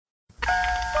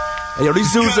Hey, yo,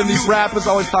 these dudes and these rappers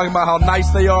always talking about how nice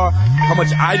they are, how much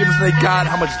items they got,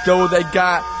 how much dough they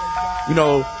got. You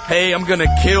know, hey, I'm gonna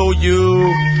kill you.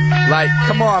 Like,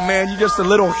 come on, man, you're just a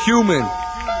little human.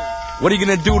 What are you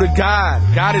gonna do to God?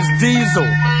 God is Diesel.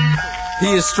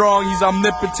 He is strong, he's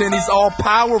omnipotent, he's all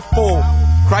powerful.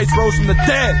 Christ rose from the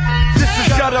dead. This is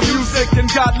gutter music and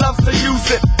God loves to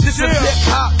use it. This is hip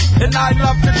hop and I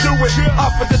love to do it.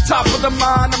 Up at the top of the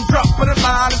mind, I'm dropping a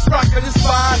line, it's rocking his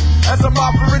spine as I'm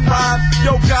offering rhymes.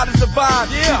 Yo, God is divine,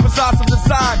 keep his awesome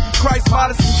design. Christ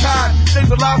modest and kind, saves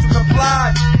the lives of the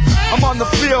blind. I'm on the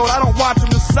field, I don't watch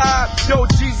from the side. Yo,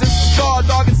 Jesus is God,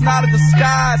 dog, it's not a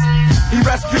disguise. He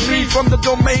rescued me from the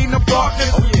domain of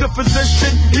darkness. The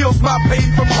physician heals my pain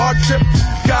from hardship.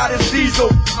 God is Diesel,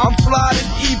 I'm flawed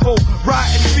and evil,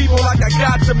 rotten feeble like I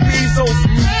got the measles.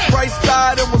 Christ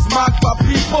died and was mocked by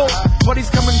people, but he's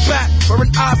coming back for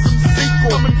an awesome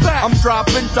sequel. I'm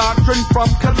dropping doctrine from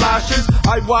Colossians.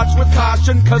 I watch with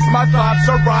caution cause my thoughts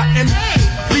are rotten.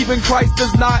 Leaving Christ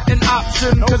is not an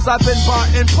option, cause I've been bought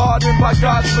and pardoned by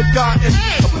God's forgotten.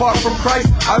 Apart from Christ,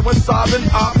 I was sobbing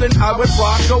often. I would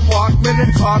rock a Walkman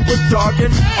and talk with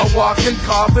jargon. A walking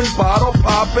coffin, bottle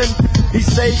popping. He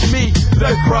saved me,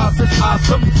 the cross is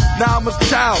awesome. Now I'm his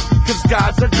child, cause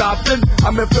God's adopting.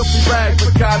 I'm a filthy rag,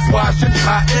 but God's washing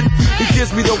cotton. He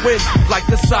gives me the wind, like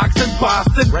the Sox in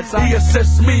Boston. He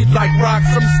assists me, like rocks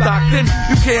from Stockton.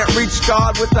 You can't reach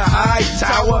God with a high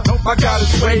tower. My God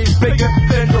is way bigger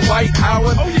than the White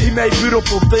Howard. He made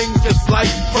beautiful things just like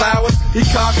flowers. He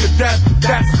conquered death,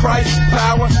 that's Christ's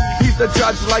power. He's the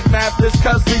judge like Mathis,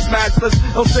 cause he's matchless.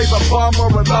 He'll save a bum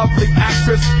or a lovely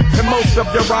actress. And most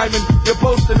of your rhyming, you're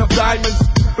boasting of diamonds,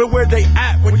 but where they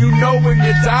at when you know when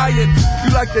you're dying?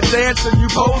 You like to dance and you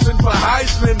posing for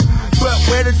Heisman, but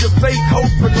where does your fake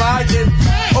hope and lie in?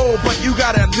 Oh, but you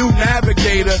got a new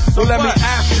navigator, so let me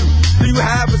ask you, do you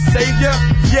have a savior?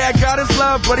 Yeah, God is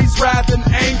love, but he's wrath and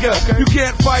anger. You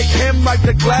can't fight him like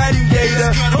the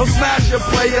gladiator. He'll smash your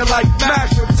player like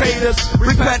mashed potatoes.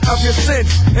 Repent of your sins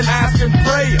and ask in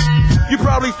prayer. You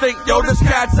probably think, yo, this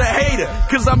cat's a hater,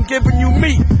 cause I'm giving you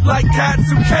meat like cat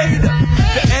cicada.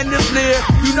 The end is near,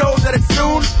 you know that it's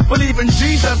soon. Believe in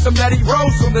Jesus and that he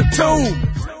rose from the tomb.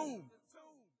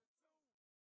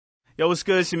 Yo, what's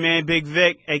good? It's your man Big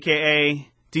Vic,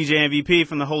 aka DJ MVP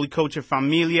from the Holy Culture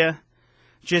Familia.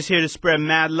 Just here to spread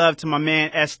mad love to my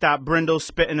man S. Brindle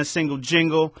spitting a single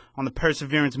jingle on the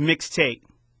Perseverance mixtape.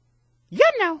 You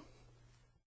know.